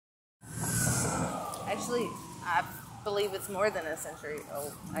Actually, I believe it's more than a century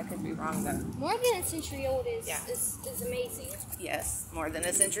old. I could be wrong though. More than a century old is amazing. Yes, more than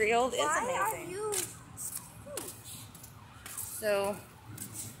a century old is amazing. Why are you? So,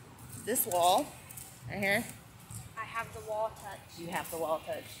 this wall right here. I have the wall touch. You have the wall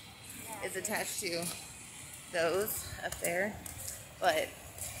touch. Yeah. It's attached to those up there, but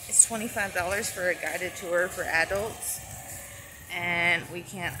it's $25 for a guided tour for adults, and we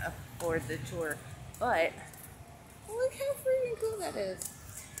can't afford the tour. But look how freaking cool that is!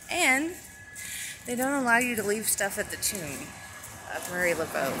 And they don't allow you to leave stuff at the tomb of Marie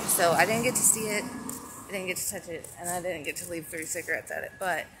Laveau, so I didn't get to see it. I didn't get to touch it, and I didn't get to leave 3 cigarettes at it.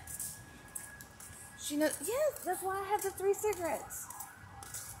 But she knows. Yes, that's why I have the 3 cigarettes.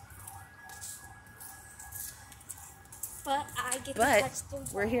 But I get to But touch the wall.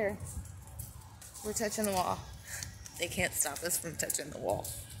 we're here. We're touching the wall. They can't stop us from touching the wall.